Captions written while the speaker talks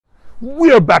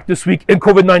We are back this week in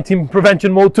COVID-19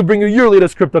 prevention mode to bring you your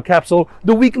latest Crypto Capsule,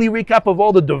 the weekly recap of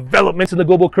all the developments in the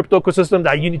global crypto ecosystem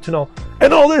that you need to know.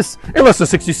 And all this in less than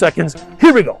 60 seconds.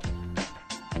 Here we go.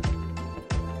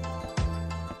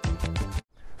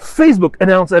 Facebook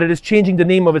announced that it is changing the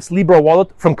name of its Libra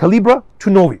wallet from Calibra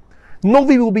to Novi.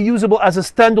 Novi will be usable as a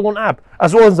standalone app,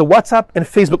 as well as the WhatsApp and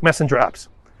Facebook Messenger apps.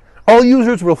 All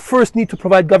users will first need to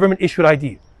provide government-issued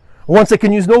ID. Once they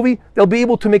can use Novi, they'll be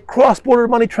able to make cross-border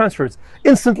money transfers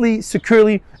instantly,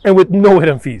 securely, and with no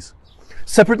hidden fees.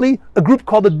 Separately, a group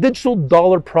called the Digital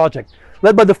Dollar Project,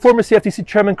 led by the former CFTC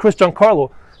chairman Chris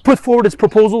Giancarlo, put forward its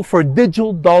proposal for a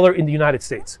digital dollar in the United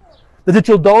States. The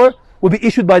digital dollar will be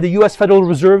issued by the US Federal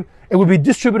Reserve and will be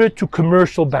distributed to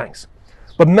commercial banks.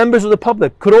 But members of the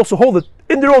public could also hold it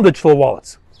in their own digital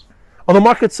wallets. On the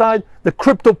market side, the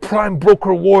crypto prime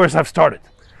broker wars have started.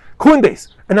 Coinbase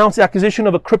announced the acquisition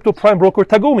of a crypto prime broker,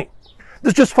 Tagomi.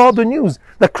 This just followed the news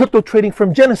that crypto trading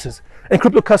firm Genesis and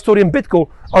crypto custodian BitGo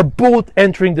are both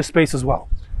entering the space as well.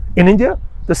 In India,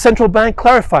 the central bank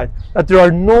clarified that there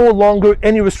are no longer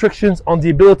any restrictions on the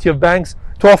ability of banks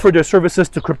to offer their services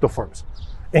to crypto firms.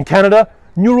 In Canada,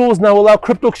 new rules now allow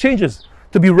crypto exchanges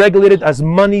to be regulated as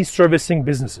money servicing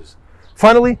businesses.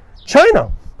 Finally,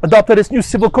 China adopted its new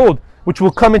civil code, which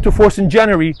will come into force in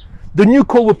January. The new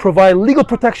code will provide legal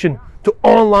protection to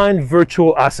online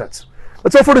virtual assets.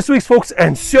 That's all for this week, folks,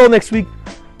 and see you all next week,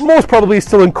 most probably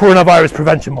still in coronavirus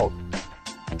prevention mode.